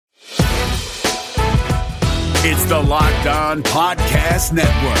It's the Locked On Podcast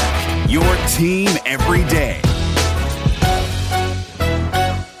Network, your team every day.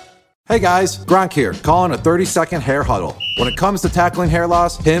 Hey guys, Gronk here, calling a 30-second hair huddle. When it comes to tackling hair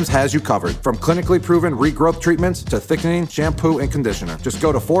loss, Hims has you covered. From clinically proven regrowth treatments to thickening, shampoo, and conditioner. Just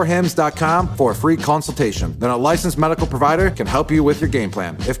go to 4hims.com for a free consultation. Then a licensed medical provider can help you with your game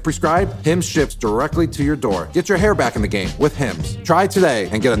plan. If prescribed, Hims ships directly to your door. Get your hair back in the game with Hims. Try today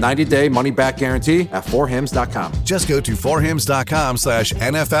and get a 90-day money-back guarantee at 4hims.com. Just go to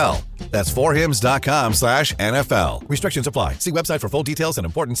 4hims.com/NFL. That's 4hims.com/NFL. Restrictions apply. See website for full details and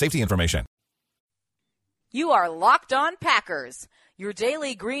important safety information. You are Locked On Packers, your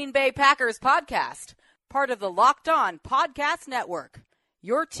daily Green Bay Packers podcast, part of the Locked On Podcast Network,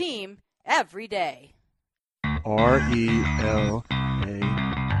 your team every day. RELAX.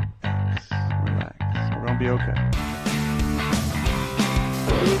 Relax. We're going to be okay.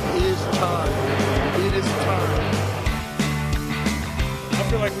 It is time. It is time. I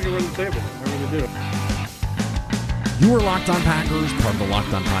feel like we can run the table. I really do. You are Locked On Packers, part of the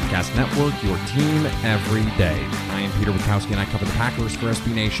Locked On Podcast Network, your team every day. I am Peter Bukowski, and I cover the Packers for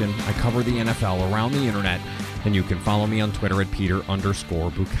SB Nation. I cover the NFL around the internet, and you can follow me on Twitter at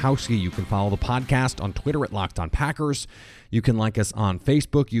Peter_Bukowski. You can follow the podcast on Twitter at Locked On Packers. You can like us on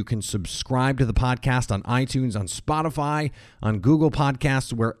Facebook. You can subscribe to the podcast on iTunes, on Spotify, on Google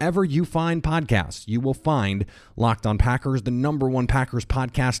Podcasts. Wherever you find podcasts, you will find Locked On Packers, the #1 Packers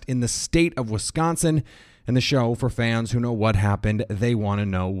podcast in the state of Wisconsin, and the show for fans who know what happened. They want to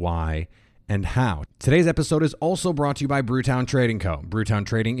know why and how. Today's episode is also brought to you by Brewtown Trading Co. Brewtown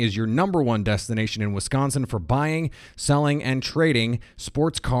Trading is your #1 destination in Wisconsin for buying, selling, and trading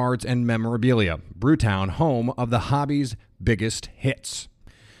sports cards and memorabilia. Brewtown, home of the hobby's biggest hits.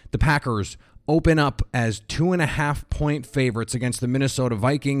 The Packers open up as 2.5-point favorites against the Minnesota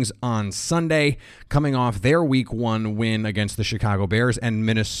Vikings on Sunday, coming off their Week 1 win against the Chicago Bears and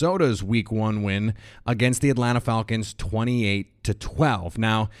Minnesota's Week 1 win against the Atlanta Falcons 28-12.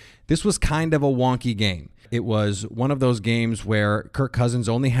 Now, this was kind of a wonky game. It was one of those games where Kirk Cousins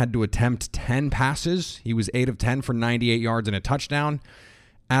only had to attempt 10 passes. He was 8 of 10 for 98 yards and a touchdown.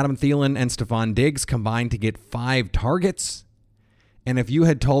 Adam Thielen and Stephon Diggs combined to get 5 targets. And if you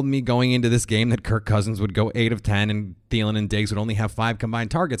had told me going into this game that Kirk Cousins would go 8 of 10 and Thielen and Diggs would only have 5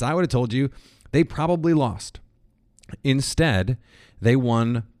 combined targets, I would have told you they probably lost. Instead, they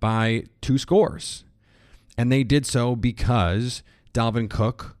won by 2 scores. And they did so because Dalvin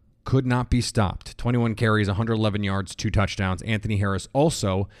Cook could not be stopped. 21 carries, 111 yards, 2 touchdowns. Anthony Harris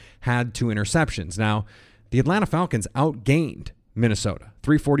also had 2 interceptions. Now, the Atlanta Falcons outgained Minnesota,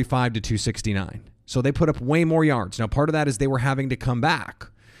 345-269. So they put up way more yards. Now, part of that is they were having to come back,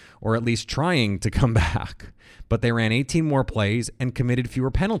 or at least trying to come back. But they ran 18 more plays and committed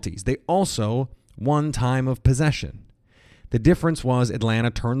fewer penalties. They also won time of possession. The difference was Atlanta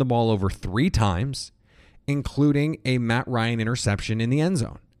turned the ball over 3 times, including a Matt Ryan interception in the end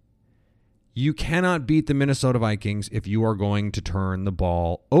zone. You cannot beat the Minnesota Vikings if you are going to turn the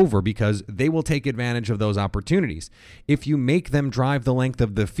ball over, because they will take advantage of those opportunities. If you make them drive the length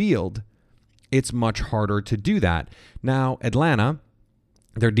of the field, it's much harder to do that. Now, Atlanta,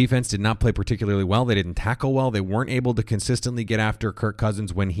 their defense did not play particularly well. They didn't tackle well. They weren't able to consistently get after Kirk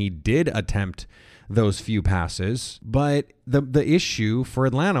Cousins when he did attempt those few passes. But the issue for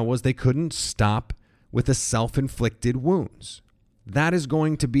Atlanta was they couldn't stop with the self-inflicted wounds. That is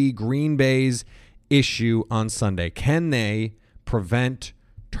going to be Green Bay's issue on Sunday. Can they prevent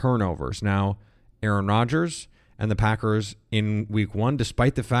turnovers? Now, Aaron Rodgers and the Packers in Week 1,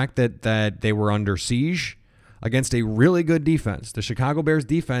 despite the fact that they were under siege against a really good defense. The Chicago Bears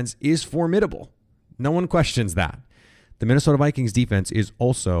defense is formidable. No one questions that. The Minnesota Vikings defense is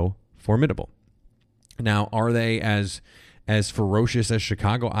also formidable. Now, are they as ferocious as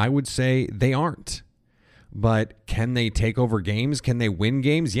Chicago? I would say they aren't. But can they take over games? Can they win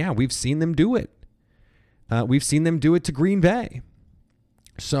games? Yeah, we've seen them do it. We've seen them do it to Green Bay.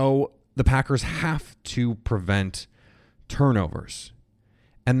 So the Packers have to prevent turnovers.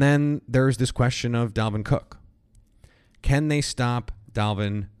 And then there's this question of Dalvin Cook. Can they stop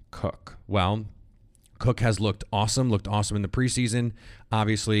Dalvin Cook? Well, Cook has looked awesome in the preseason.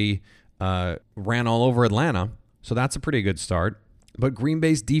 Obviously, ran all over Atlanta, so that's a pretty good start. But Green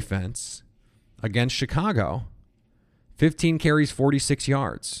Bay's defense against Chicago, 15 carries, 46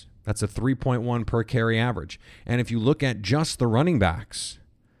 yards. That's a 3.1 per carry average. And if you look at just the running backs,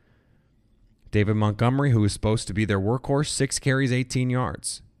 David Montgomery, who is supposed to be their workhorse, 6 carries, 18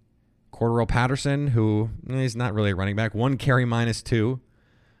 yards. Cordarrelle Patterson, who is not really a running back, 1 carry -2.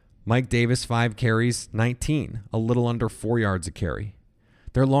 Mike Davis, 5 carries, 19, a little under 4 yards a carry.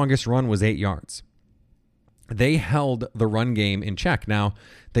 Their longest run was 8 yards. they held the run game in check. Now,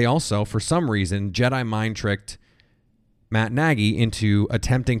 they also, for some reason, Jedi mind tricked Matt Nagy into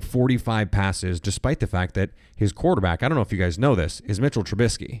attempting 45 passes, despite the fact that his quarterback, I don't know if you guys know this, is Mitchell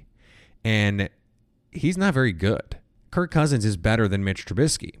Trubisky. And he's not very good. Kirk Cousins is better than Mitch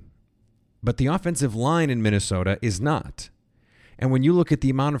Trubisky. But the offensive line in Minnesota is not. And when you look at the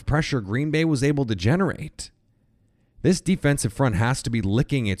amount of pressure Green Bay was able to generate, this defensive front has to be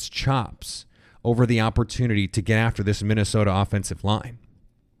licking its chops over the opportunity to get after this Minnesota offensive line.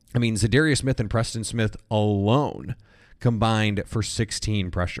 I mean, Zadarius Smith and Preston Smith alone combined for 16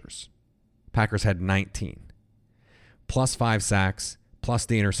 pressures. Packers had 19, plus 5 sacks, plus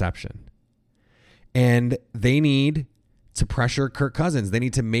the interception. And they need to pressure Kirk Cousins. They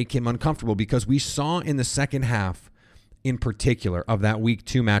need to make him uncomfortable, because we saw in the second half, in particular, of that Week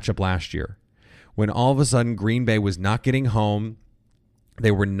 2 matchup last year, when all of a sudden Green Bay was not getting home,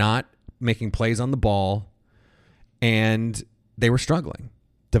 they were not making plays on the ball, and they were struggling.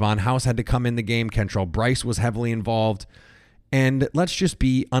 Devon House had to come in the game. Kentrell Bryce was heavily involved. And let's just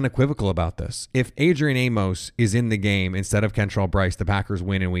be unequivocal about this. If Adrian Amos is in the game instead of Kentrell Bryce, the Packers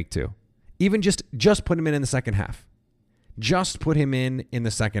win in Week 2. Even just put him in the second half. Just put him in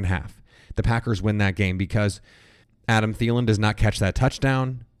the second half. The Packers win that game because Adam Thielen does not catch that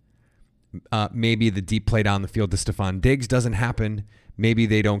touchdown. Maybe the deep play down the field to Stephon Diggs doesn't happen. Maybe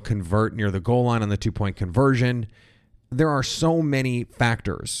they don't convert near the goal line on the 2-point conversion. There are so many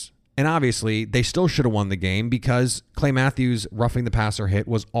factors. And obviously, they still should have won the game because Clay Matthews' roughing the passer hit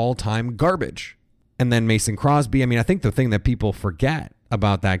was all-time garbage. And then Mason Crosby. I mean, I think the thing that people forget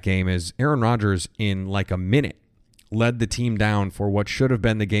about that game is Aaron Rodgers, in like a minute, led the team down for what should have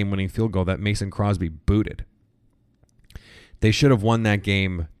been the game-winning field goal that Mason Crosby booted. They should have won that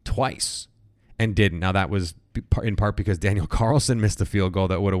game twice and didn't. Now, that was in part because Daniel Carlson missed a field goal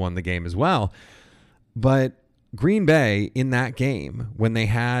that would have won the game as well. But Green Bay in that game, when they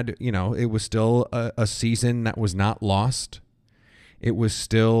had, it was still a season that was not lost. There was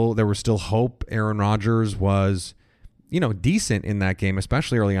still hope. Aaron Rodgers was, decent in that game,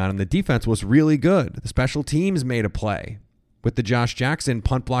 especially early on. And the defense was really good. The special teams made a play with the Josh Jackson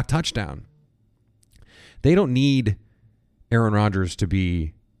punt block touchdown. They don't need Aaron Rodgers to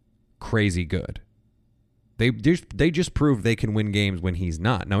be crazy good. They just proved they can win games when he's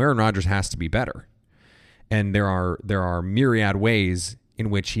not. Now, Aaron Rodgers has to be better. And there are myriad ways in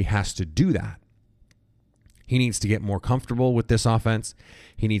which he has to do that. He needs to get more comfortable with this offense.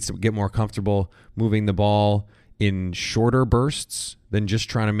 He needs to get more comfortable moving the ball in shorter bursts than just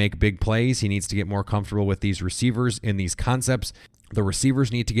trying to make big plays. He needs to get more comfortable with these receivers in these concepts. The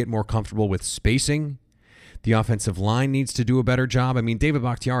receivers need to get more comfortable with spacing. The offensive line needs to do a better job. I mean, David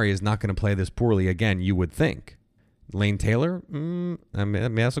Bakhtiari is not going to play this poorly again, you would think. Lane Taylor? I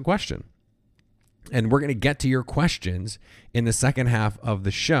mean, that's a question. And we're going to get to your questions in the second half of the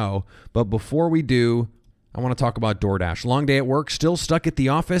show. But before we do, I want to talk about DoorDash. Long day at work, still stuck at the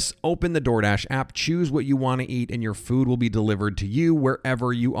office? Open the DoorDash app, choose what you want to eat, and your food will be delivered to you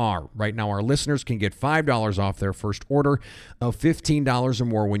wherever you are. Right now, our listeners can get $5 off their first order of $15 or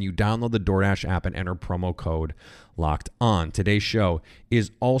more when you download the DoorDash app and enter promo code LOCKEDON. Today's show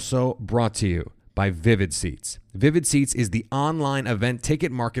is also brought to you by Vivid Seats. Vivid Seats is the online event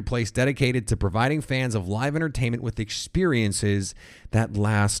ticket marketplace dedicated to providing fans of live entertainment with experiences that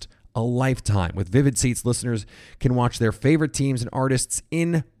last a lifetime. With Vivid Seats, listeners can watch their favorite teams and artists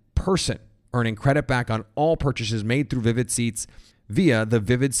in person, earning credit back on all purchases made through Vivid Seats via the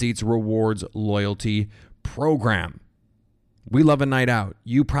Vivid Seats Rewards Loyalty Program. We love a night out.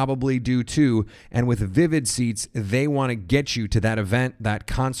 You probably do too. And with Vivid Seats, they want to get you to that event, that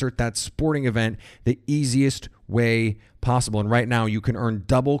concert, that sporting event, the easiest way possible. And right now, you can earn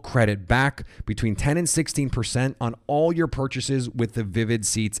double credit back between 10 and 16% on all your purchases with the Vivid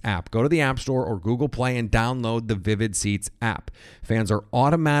Seats app. Go to the App Store or Google Play and download the Vivid Seats app. Fans are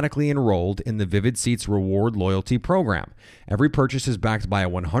automatically enrolled in the Vivid Seats Reward Loyalty Program. Every purchase is backed by a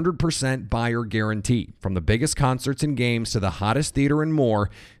 100% buyer guarantee. From the biggest concerts and games to the hottest theater and more,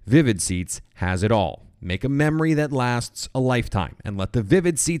 Vivid Seats has it all. Make a memory that lasts a lifetime and let the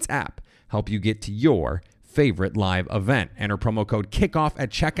Vivid Seats app help you get to your favorite live event. Enter promo code KICKOFF at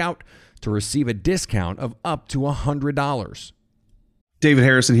checkout to receive a discount of up to $100. David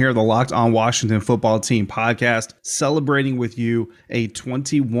Harrison here, the Locked On Washington Football Team podcast, celebrating with you a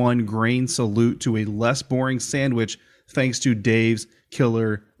 21-grain salute to a less boring sandwich thanks to Dave's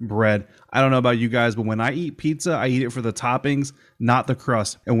Killer Bread. I don't know about you guys, but when I eat pizza, I eat it for the toppings, not the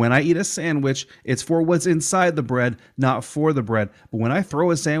crust. And when I eat a sandwich, it's for what's inside the bread, not for the bread. But when I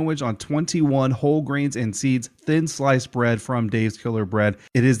throw a sandwich on 21 whole grains and seeds, thin sliced bread from Dave's Killer Bread.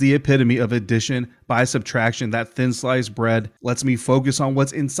 It is the epitome of addition by subtraction. That thin sliced bread lets me focus on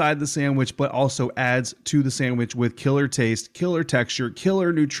what's inside the sandwich, but also adds to the sandwich with killer taste, killer texture,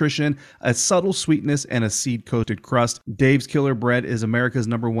 killer nutrition, a subtle sweetness, and a seed-coated crust. Dave's Killer Bread is America's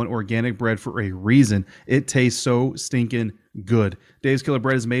 #1 organic bread for a reason. It tastes so stinking good. Dave's Killer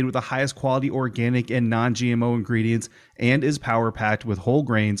Bread is made with the highest quality organic and non-GMO ingredients and is power-packed with whole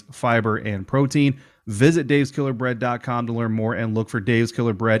grains, fiber, and protein. Visit daveskillerbread.com to learn more and look for Dave's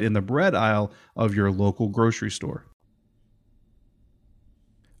Killer Bread in the bread aisle of your local grocery store.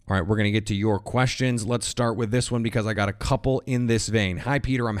 All right, we're going to get to your questions. Let's start with this one because I got a couple in this vein. Hi,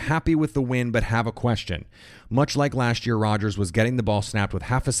 Peter. I'm happy with the win, but have a question. Much like last year, Rodgers was getting the ball snapped with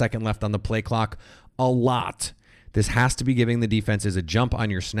half a second left on the play clock a lot. This has to be giving the defenses a jump on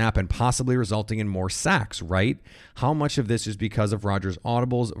your snap and possibly resulting in more sacks, right? How much of this is because of Rodgers'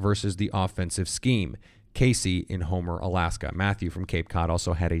 audibles versus the offensive scheme? Casey in Homer, Alaska. Matthew from Cape Cod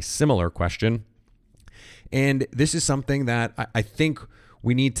also had a similar question. And this is something that I think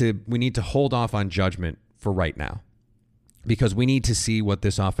we need to hold off on judgment for right now, because we need to see what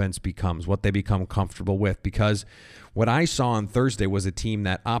this offense becomes, what they become comfortable with. Because what I saw on Thursday was a team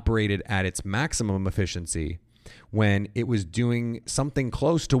that operated at its maximum efficiency when it was doing something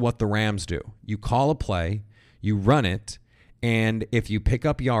close to what the Rams do. You call a play, you run it, and if you pick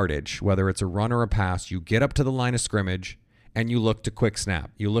up yardage, whether it's a run or a pass, you get up to the line of scrimmage and you look to quick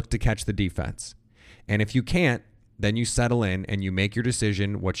snap. You look to catch the defense. And if you can't, then you settle in and you make your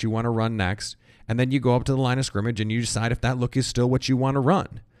decision what you want to run next, and then you go up to the line of scrimmage and you decide if that look is still what you want to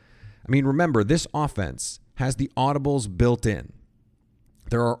run. I mean, remember, this offense has the audibles built in.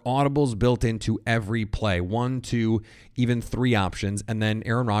 There are audibles built into every play, 1, 2, even 3 options, and then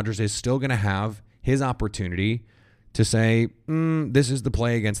Aaron Rodgers is still going to have his opportunity to say, this is the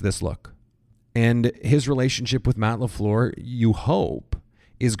play against this look. And his relationship with Matt LaFleur, you hope,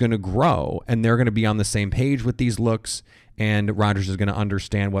 is going to grow, and they're going to be on the same page with these looks, and Rodgers is going to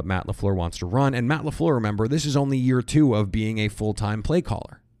understand what Matt LaFleur wants to run. And Matt LaFleur, remember, this is only year 2 of being a full-time play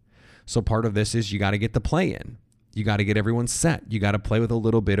caller. So part of this is you got to get the play in. You got to get everyone set. You got to play with a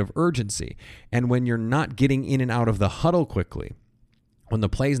little bit of urgency. And when you're not getting in and out of the huddle quickly, when the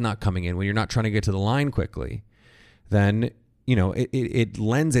play's not coming in, when you're not trying to get to the line quickly, then, it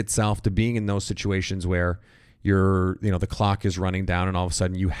lends itself to being in those situations where the clock is running down and all of a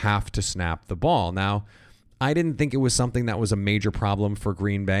sudden you have to snap the ball. Now, I didn't think it was something that was a major problem for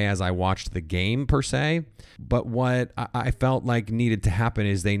Green Bay as I watched the game per se, but what I felt like needed to happen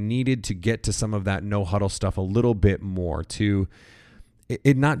is they needed to get to some of that no huddle stuff a little bit more to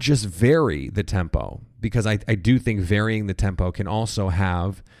it not just vary the tempo, because I do think varying the tempo can also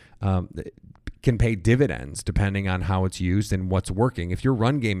can pay dividends depending on how it's used and what's working. If your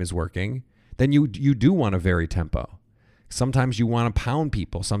run game is working, then you do want to vary tempo. Sometimes you want to pound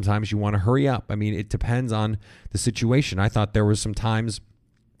people. Sometimes you want to hurry up. I mean, it depends on the situation. I thought there was some times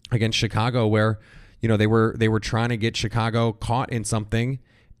against Chicago where, they were trying to get Chicago caught in something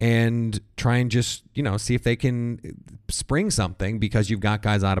and try and just, see if they can spring something because you've got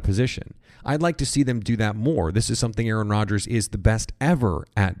guys out of position. I'd like to see them do that more. This is something Aaron Rodgers is the best ever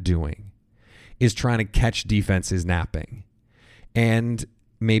at doing, is trying to catch defenses napping. And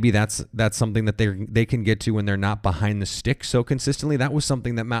maybe that's something that they can get to when they're not behind the stick so consistently. That was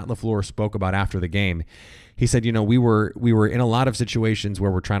something that Matt LaFleur spoke about after the game. He said, we were in a lot of situations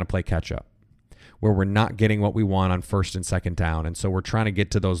where we're trying to play catch up, where we're not getting what we want on first and second down. And so we're trying to get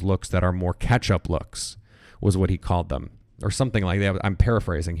to those looks that are more catch up looks, was what he called them, or something like that. I'm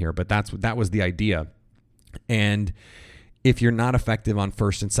paraphrasing here, but that was the idea. And if you're not effective on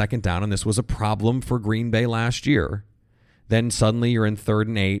first and second down, and this was a problem for Green Bay last year, then suddenly you're in 3rd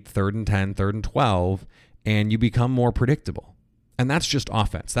and 8, 3rd and 10, 3rd and 12, and you become more predictable. And that's just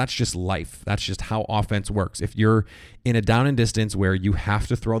offense. That's just life. That's just how offense works. If you're in a down and distance where you have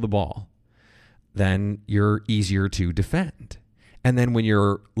to throw the ball, then you're easier to defend. And then when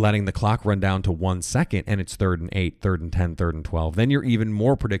you're letting the clock run down to 1 second and it's 3rd and 8, 3rd and 10, 3rd and 12, then you're even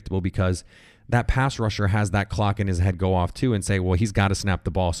more predictable because that pass rusher has that clock in his head go off too and say, well, he's got to snap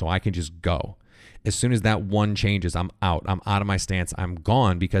the ball so I can just go. As soon as that one changes, I'm out. I'm out of my stance. I'm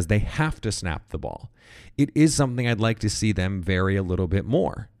gone because they have to snap the ball. It is something I'd like to see them vary a little bit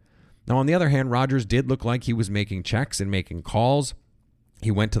more. Now, on the other hand, Rodgers did look like he was making checks and making calls. He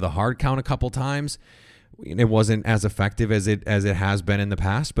went to the hard count a couple times. It wasn't as effective as it has been in the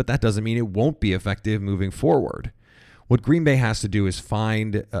past, but that doesn't mean it won't be effective moving forward. What Green Bay has to do is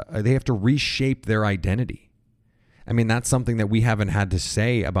they have to reshape their identity. I mean, that's something that we haven't had to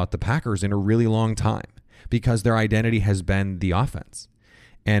say about the Packers in a really long time because their identity has been the offense,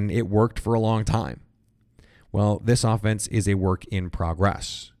 and it worked for a long time. Well, this offense is a work in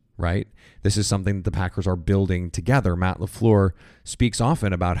progress, right? This is something that the Packers are building together. Matt LaFleur speaks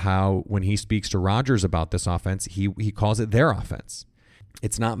often about how when he speaks to Rodgers about this offense, he calls it their offense.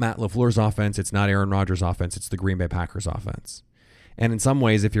 It's not Matt LaFleur's offense. It's not Aaron Rodgers' offense. It's the Green Bay Packers offense. And in some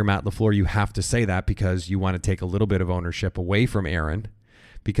ways, if you're Matt LaFleur, you have to say that because you want to take a little bit of ownership away from Aaron,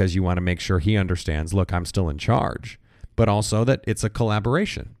 because you want to make sure he understands, look, I'm still in charge, but also that it's a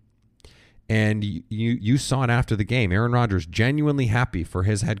collaboration. And you saw it after the game. Aaron Rodgers genuinely happy for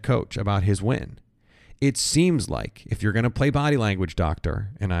his head coach about his win. It seems like if you're going to play body language doctor,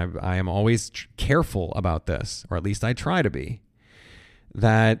 and I am always careful about this, or at least I try to be,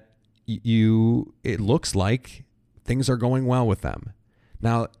 that it looks like things are going well with them.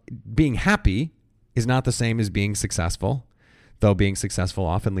 Now, being happy is not the same as being successful, though being successful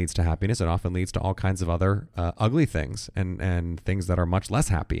often leads to happiness. It often leads to all kinds of other ugly things and things that are much less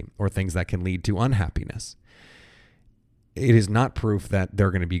happy, or things that can lead to unhappiness. It is not proof that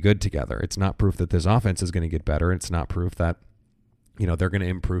they're going to be good together. It's not proof that this offense is going to get better. It's not proof that they're going to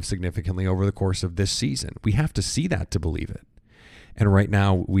improve significantly over the course of this season. We have to see that to believe it. And right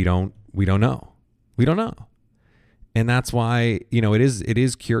now we don't know. We don't know. And that's why, it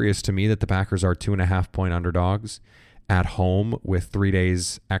is curious to me that the Packers are 2.5-point underdogs at home with 3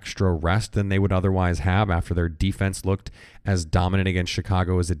 days extra rest than they would otherwise have after their defense looked as dominant against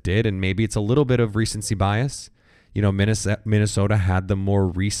Chicago as it did. And maybe it's a little bit of recency bias. Minnesota had the more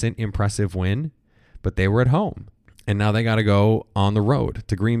recent impressive win, but they were at home. And now they got to go on the road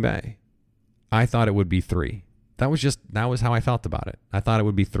to Green Bay. I thought it would be 3. That was how I felt about it. I thought it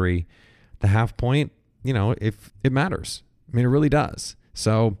would be 3. The half point, if it matters. I mean, it really does.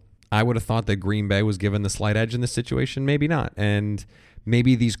 So I would have thought that Green Bay was given the slight edge in this situation. Maybe not. And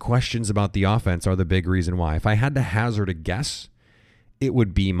maybe these questions about the offense are the big reason why. If I had to hazard a guess, it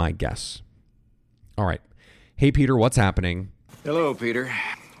would be my guess. All right. Hey, Peter, what's happening? Hello, Peter.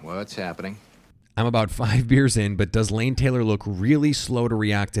 What's happening? I'm about 5 beers in, but does Lane Taylor look really slow to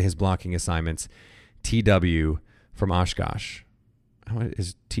react to his blocking assignments? TW from Oshkosh.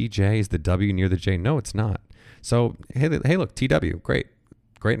 Is TJ, is the W near the J? No, it's not. So, hey, look, TW, great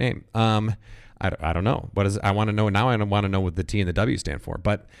name. I don't know. I want to know now. I want to know what the T and the W stand for.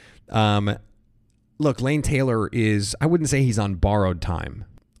 But look, Lane Taylor I wouldn't say he's on borrowed time,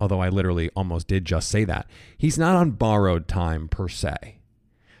 although I literally almost did just say that. He's not on borrowed time per se,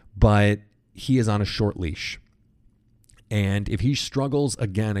 but he is on a short leash. And if he struggles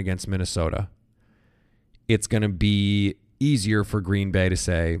again against Minnesota, it's going to be easier for Green Bay to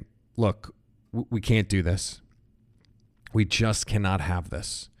say, look, we can't do this. We just cannot have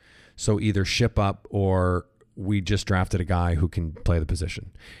this. So either ship up or we just drafted a guy who can play the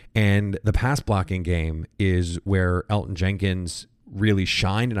position. And the pass blocking game is where Elton Jenkins really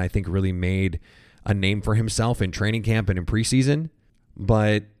shined and I think really made a name for himself in training camp and in preseason.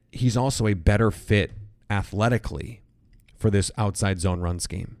 But he's also a better fit athletically for this outside zone run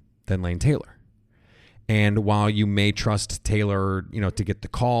scheme than Lane Taylor. And while you may trust Taylor, to get the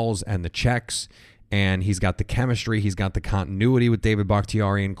calls and the checks, and he's got the chemistry, he's got the continuity with David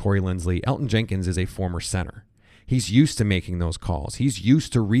Bakhtiari and Corey Linsley, Elton Jenkins is a former center. He's used to making those calls. He's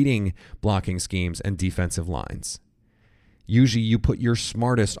used to reading blocking schemes and defensive lines. Usually you put your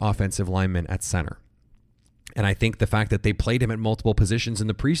smartest offensive lineman at center. And I think the fact that they played him at multiple positions in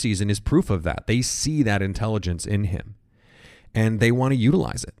the preseason is proof of that. They see that intelligence in him, and they want to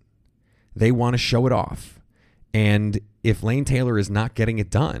utilize it. They want to show it off. And if Lane Taylor is not getting it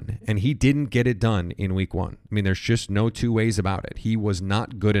done, and he didn't get it done in week 1, I mean, there's just no two ways about it. He was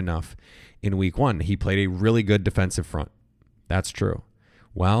not good enough in week 1. He played a really good defensive front. That's true.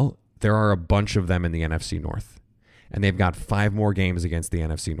 Well, there are a bunch of them in the NFC North, and they've got 5 more games against the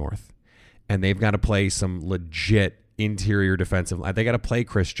NFC North, and they've got to play some legit interior defensive line. They got to play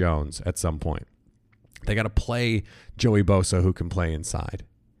Chris Jones at some point. They got to play Joey Bosa, who can play inside.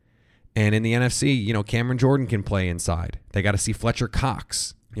 And in the NFC, Cameron Jordan can play inside. They got to see Fletcher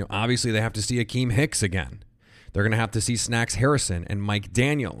Cox. Obviously they have to see Akeem Hicks again. They're going to have to see Snacks Harrison and Mike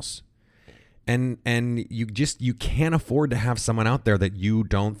Daniels. And you can't afford to have someone out there that you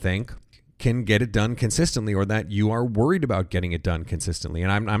don't think can get it done consistently, or that you are worried about getting it done consistently.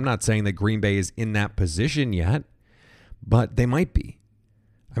 And I'm not saying that Green Bay is in that position yet, but they might be.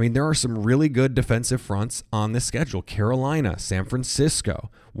 I mean, there are some really good defensive fronts on the schedule. Carolina, San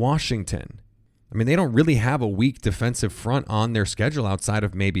Francisco, Washington. I mean, they don't really have a weak defensive front on their schedule outside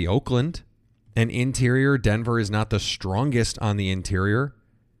of maybe Oakland. And interior, Denver is not the strongest on the interior.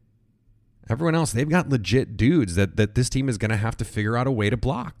 Everyone else, they've got legit dudes that this team is going to have to figure out a way to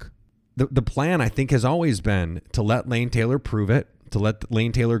block. The plan, I think, has always been to let Lane Taylor prove it, to let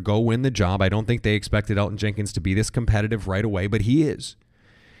Lane Taylor go win the job. I don't think they expected Elgton Jenkins to be this competitive right away, but he is.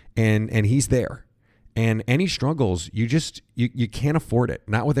 And he's there. And any struggles, you can't afford it.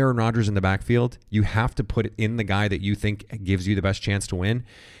 Not with Aaron Rodgers in the backfield. You have to put it in the guy that you think gives you the best chance to win.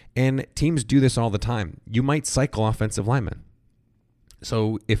 And teams do this all the time. You might cycle offensive linemen.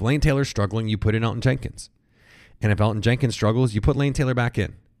 So if Lane Taylor's struggling, you put in Elgton Jenkins. And if Elgton Jenkins struggles, you put Lane Taylor back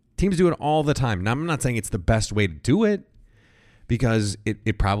in. Teams do it all the time. Now, I'm not saying it's the best way to do it, because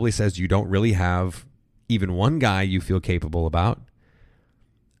it probably says you don't really have even one guy you feel capable about.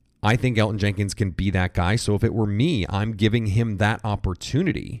 I think Elgton Jenkins can be that guy. So if it were me, I'm giving him that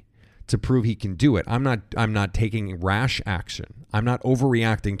opportunity to prove he can do it. I'm not taking rash action. I'm not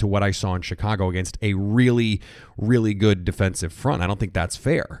overreacting to what I saw in Chicago against a really, really good defensive front. I don't think that's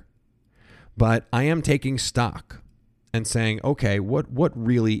fair. But I am taking stock and saying, okay, what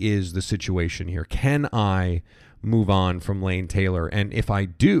really is the situation here? Can I move on from Lane Taylor? And if I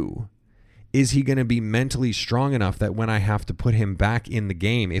do, is he going to be mentally strong enough that when I have to put him back in the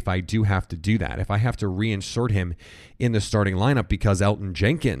game, if I do have to do that, if I have to reinsert him in the starting lineup because Elgton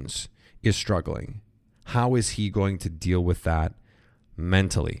Jenkins is struggling, how is he going to deal with that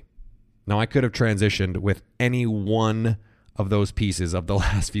mentally? Now, I could have transitioned with any one of those pieces of the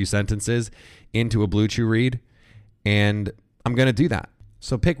last few sentences into a Blue Chew read, and I'm going to do that.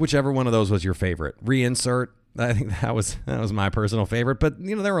 So pick whichever one of those was your favorite. Reinsert. I think that was my personal favorite, but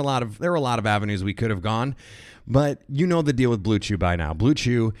there were a lot of avenues we could have gone. But you know the deal with Blue Chew by now. Blue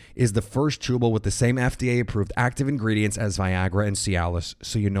Chew is the first chewable with the same FDA-approved active ingredients as Viagra and Cialis,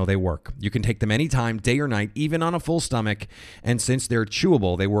 so you know they work. You can take them anytime, day or night, even on a full stomach. And since they're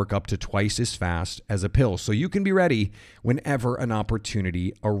chewable, they work up to twice as fast as a pill, so you can be ready whenever an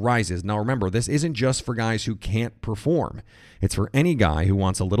opportunity arises. Now remember, this isn't just for guys who can't perform. It's for any guy who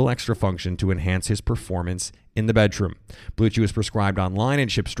wants a little extra function to enhance his performance in the bedroom. Blue Chew is prescribed online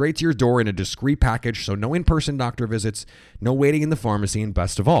and shipped straight to your door in a discreet package, so no in-person doctor visits, no waiting in the pharmacy, and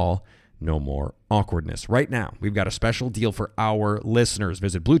best of all, no more awkwardness. Right now, we've got a special deal for our listeners.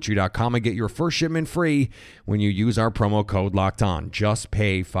 Visit BlueChew.com and get your first shipment free when you use our promo code LOCKEDON. Just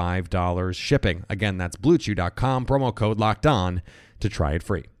pay $5 shipping. Again, that's BlueChew.com, promo code LOCKEDON to try it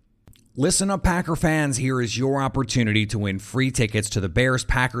free. Listen up, Packer fans. Here is your opportunity to win free tickets to the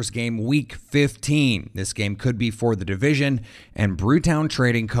Bears-Packers game Week 15. This game could be for the division, and Brewtown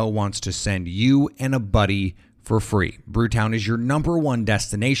Trading Co. wants to send you and a buddy for free. Brewtown is your #1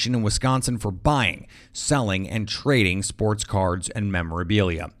 destination in Wisconsin for buying, selling, and trading sports cards and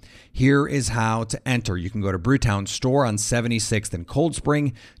memorabilia. Here is how to enter. You can go to Brewtown's store on 76th and Cold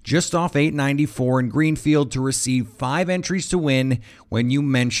Spring, just off 894 in Greenfield, to receive 5 entries to win when you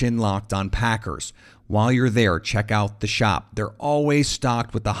mention Locked On Packers. While you're there, check out the shop. They're always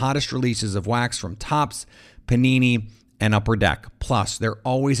stocked with the hottest releases of wax from Topps, Panini, and Upper Deck. Plus, they're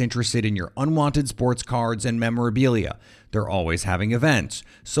always interested in your unwanted sports cards and memorabilia. They're always having events,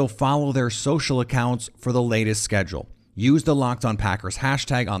 so follow their social accounts for the latest schedule. Use the Locked On Packers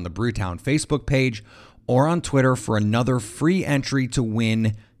hashtag on the Brewtown Facebook page or on Twitter for another free entry to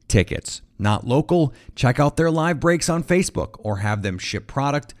win tickets. Not local? Check out their live breaks on Facebook or have them ship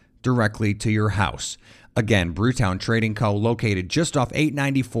product directly to your house. Again, Brewtown Trading Co., located just off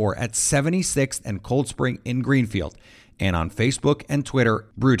 894 at 76th and Cold Spring in Greenfield. And on Facebook and Twitter,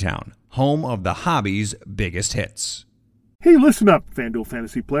 Brewtown, home of the hobby's biggest hits. Hey, listen up, FanDuel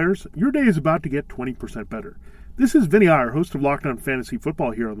fantasy players. Your day is about to get 20% better. This is Vinny Iyer, host of Locked On Fantasy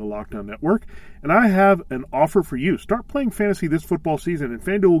Football here on the Locked On Network, and I have an offer for you. Start playing fantasy this football season, and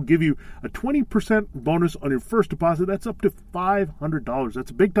FanDuel will give you a 20% bonus on your first deposit. That's up to $500. That's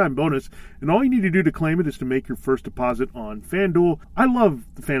a big-time bonus, and all you need to do to claim it is to make your first deposit on FanDuel. I love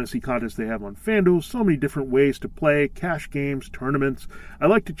the fantasy contests they have on FanDuel. So many different ways to play, cash games, tournaments. I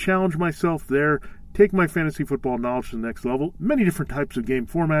like to challenge myself there. Take my fantasy football knowledge to the next level. Many different types of game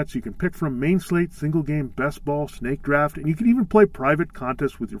formats you can pick from: main slate, single game, best ball, snake draft, and you can even play private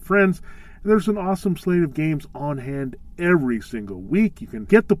contests with your friends. And there's an awesome slate of games on hand every single week. You can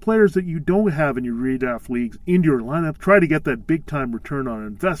get the players that you don't have in your redraft leagues into your lineup. Try to get that big-time return on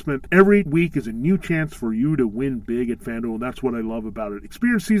investment. Every week is a new chance for you to win big at FanDuel, and that's what I love about it.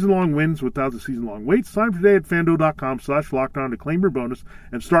 Experience season-long wins without the season-long waits. Sign up today at FanDuel.com/LockedOn to claim your bonus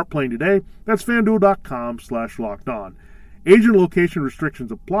and start playing today. That's FanDuel.com/LockedOn. Age and location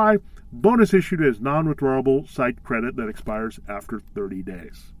restrictions apply. Bonus issued as non-withdrawable site credit that expires after 30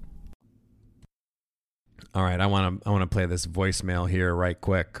 days. All right, I want to play this voicemail here right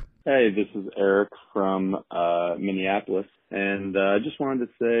quick. Hey, this is Eric from Minneapolis, and I just wanted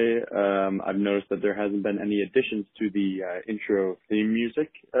to say I've noticed that there hasn't been any additions to the intro theme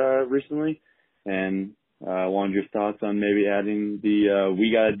music recently, and I wanted your thoughts on maybe adding the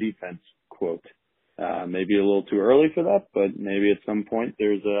 "We got a defense" quote. Maybe a little too early for that, but maybe at some point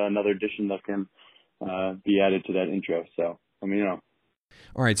there's another addition that can be added to that intro. So let me know.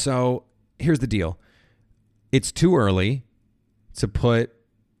 All right, so here's the deal. It's too early to put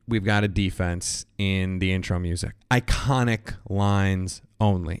 "We've got a defense" in the intro music. Iconic lines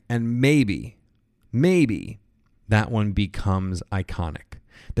only. And maybe that one becomes iconic.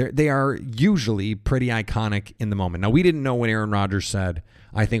 They are usually pretty iconic in the moment. Now, we didn't know when Aaron Rodgers said,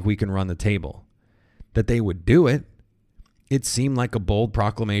 "I think we can run the table," that they would do it. It seemed like a bold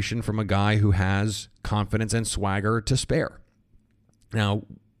proclamation from a guy who has confidence and swagger to spare. Now,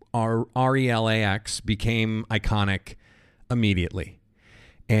 our RELAX became iconic immediately.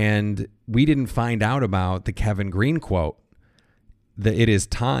 And we didn't find out about the Kevin Green quote, that it is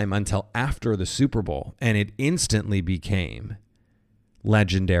time, until after the Super Bowl. And it instantly became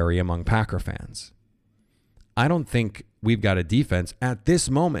legendary among Packer fans. I don't think "We've got a defense" at this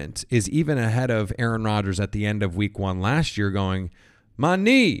moment is even ahead of Aaron Rodgers at the end of week 1 last year going, "My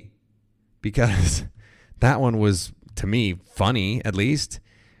knee," because that one was, to me, funny, at least.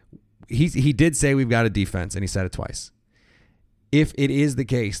 He did say "We've got a defense," and he said it twice. If it is the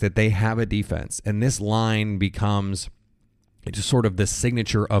case that they have a defense and this line becomes just sort of the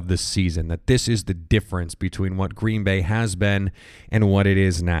signature of the season, that this is the difference between what Green Bay has been and what it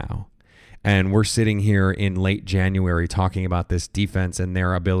is now, and we're sitting here in late January talking about this defense and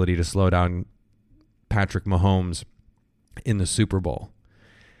their ability to slow down Patrick Mahomes in the Super Bowl,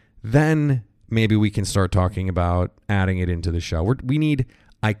 then maybe we can start talking about adding it into the show. We need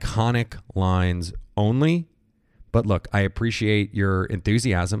iconic lines only. But look, I appreciate your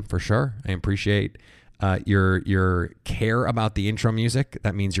enthusiasm for sure. I appreciate your care about the intro music.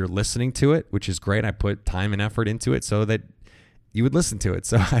 That means you're listening to it, which is great. I put time and effort into it so that you would listen to it.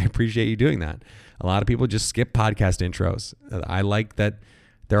 So I appreciate you doing that. A lot of people just skip podcast intros. I like that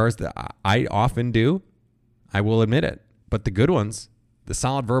I often do. I will admit it. But the good ones, the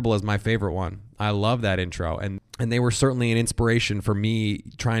Solid Verbal is my favorite one. I love that intro. And they were certainly an inspiration for me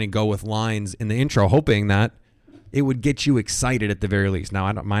trying to go with lines in the intro, hoping that it would get you excited at the very least.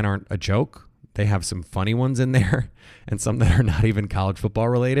 Now, mine aren't a joke. They have some funny ones in there and some that are not even college football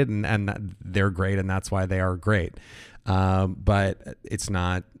related, and they're great, and that's why they are great. But it's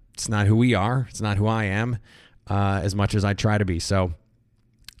not who we are. It's not who I am, as much as I try to be. So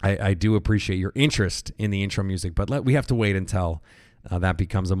I do appreciate your interest in the intro music, but we have to wait until that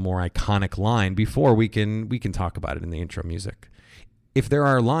becomes a more iconic line before we can talk about it in the intro music. If there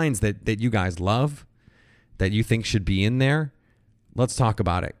are lines that you guys love that you think should be in there, let's talk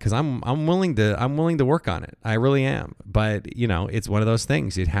about it, because I'm willing to work on it. I really am. But it's one of those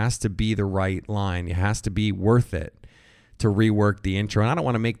things. It has to be the right line. It has to be worth it to rework the intro. And I don't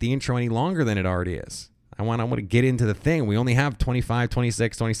want to make the intro any longer than it already is. I want to get into the thing. We only have 25,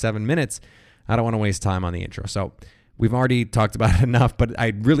 26, 27 minutes. I don't want to waste time on the intro. So we've already talked about it enough, but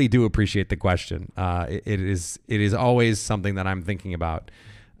I really do appreciate the question. It is always something that I'm thinking about.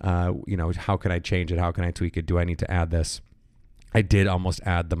 How can I change it? How can I tweak it? Do I need to add this? I did almost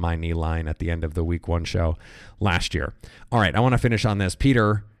add the "my knee" line at the end of the week 1 show last year. All right, I want to finish on this.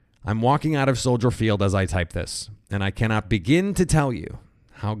 Peter, I'm walking out of Soldier Field as I type this, and I cannot begin to tell you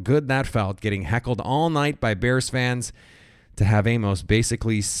how good that felt, getting heckled all night by Bears fans, to have Amos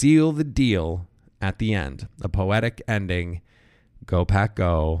basically seal the deal at the end. A poetic ending. Go Pack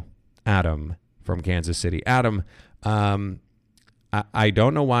Go. Adam from Kansas City. Adam, I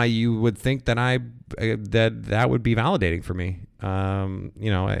don't know why you would think that that would be validating for me.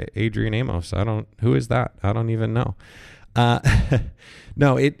 Adrian Amos. Who is that? I don't even know.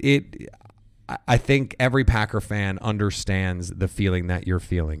 No, I think every Packer fan understands the feeling that you're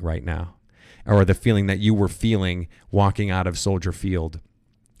feeling right now, or the feeling that you were feeling walking out of Soldier Field,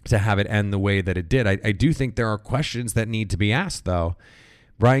 to have it end the way that it did. I do think there are questions that need to be asked, though.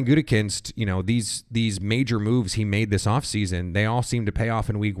 Brian Gutekunst, these major moves he made this offseason, they all seem to pay off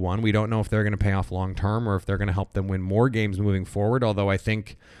in week 1. We don't know if they're going to pay off long term or if they're going to help them win more games moving forward, although I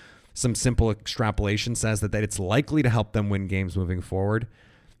think some simple extrapolation says that it's likely to help them win games moving forward.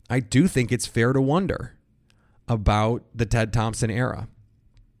 I do think it's fair to wonder about the Ted Thompson era.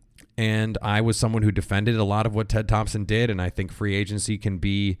 And I was someone who defended a lot of what Ted Thompson did, and I think free agency can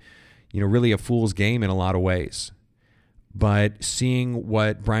be, really a fool's game in a lot of ways. But seeing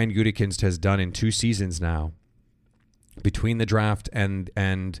what Brian Gutekunst has done in 2 seasons now, between the draft and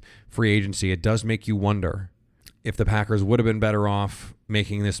free agency, it does make you wonder if the Packers would have been better off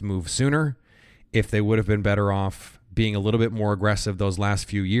making this move sooner, if they would have been better off being a little bit more aggressive those last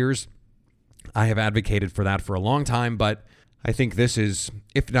few years. I have advocated for that for a long time, but I think this is,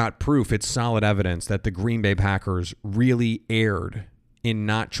 if not proof, it's solid evidence that the Green Bay Packers really erred in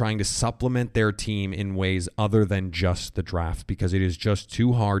not trying to supplement their team in ways other than just the draft, because it is just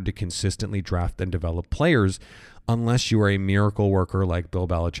too hard to consistently draft and develop players unless you are a miracle worker like Bill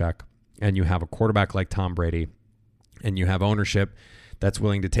Belichick and you have a quarterback like Tom Brady and you have ownership that's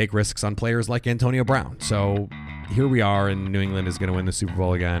willing to take risks on players like Antonio Brown. So here we are, and New England is going to win the Super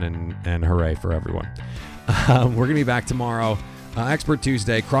Bowl again, and hooray for everyone. We're going to be back tomorrow. Expert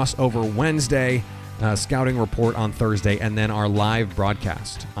Tuesday, crossover Wednesday, scouting report on Thursday, and then our live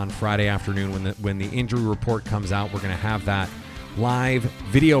broadcast on Friday afternoon when the injury report comes out. We're going to have that live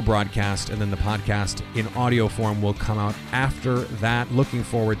video broadcast, and then the podcast in audio form will come out after that. Looking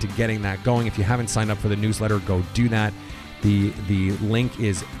forward to getting that going. If you haven't signed up for the newsletter, go do that. The link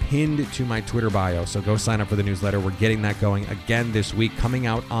is pinned to my Twitter bio, so go sign up for the newsletter. We're getting that going again this week, coming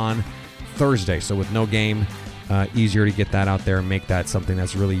out on Thursday. So with no game, easier to get that out there and make that something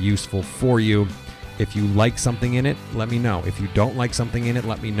that's really useful for you. If you like something in it, let me know. If you don't like something in it,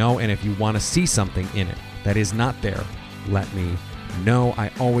 let me know. And if you want to see something in it that is not there, let me know. I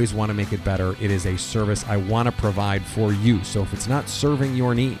always want to make it better. It is a service I want to provide for you. So if it's not serving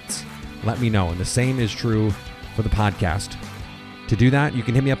your needs, let me know. And the same is true for the podcast. To do that, you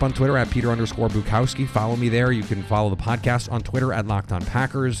can hit me up on Twitter at Peter_Bukowski. Follow me there. You can follow the podcast on Twitter at Locked On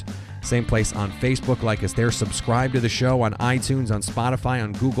Packers. Same place on Facebook. Like us there. Subscribe to the show on iTunes, on Spotify,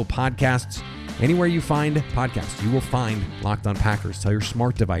 on Google Podcasts. Anywhere you find podcasts, you will find Locked On Packers. Tell your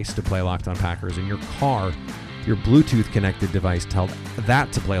smart device to play Locked On Packers. In your car, your Bluetooth connected device, tell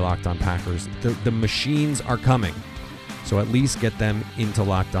that to play Locked On Packers. The machines are coming. So at least get them into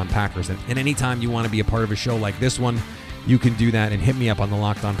Locked On Packers. And anytime you want to be a part of a show like this one, you can do that and hit me up on the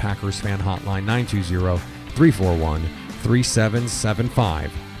Locked On Packers fan hotline,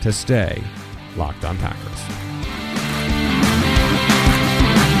 920-341-3775 to stay Locked On Packers.